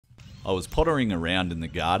I was pottering around in the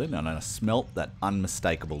garden and I smelt that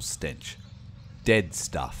unmistakable stench. Dead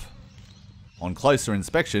stuff. On closer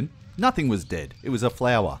inspection, nothing was dead. It was a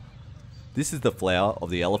flower. This is the flower of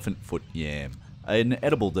the elephant foot yam, an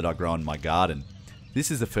edible that I grow in my garden. This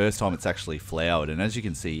is the first time it's actually flowered, and as you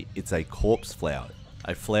can see, it's a corpse flower.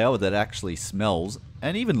 A flower that actually smells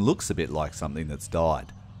and even looks a bit like something that's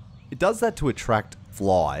died. It does that to attract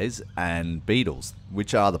flies and beetles,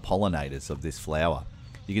 which are the pollinators of this flower.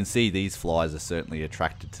 You can see these flies are certainly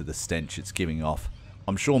attracted to the stench it's giving off.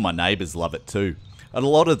 I'm sure my neighbours love it too. And a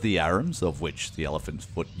lot of the arums, of which the elephant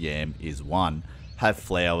foot yam is one, have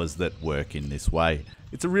flowers that work in this way.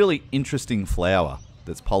 It's a really interesting flower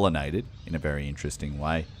that's pollinated in a very interesting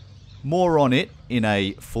way. More on it in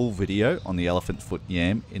a full video on the elephant foot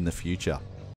yam in the future.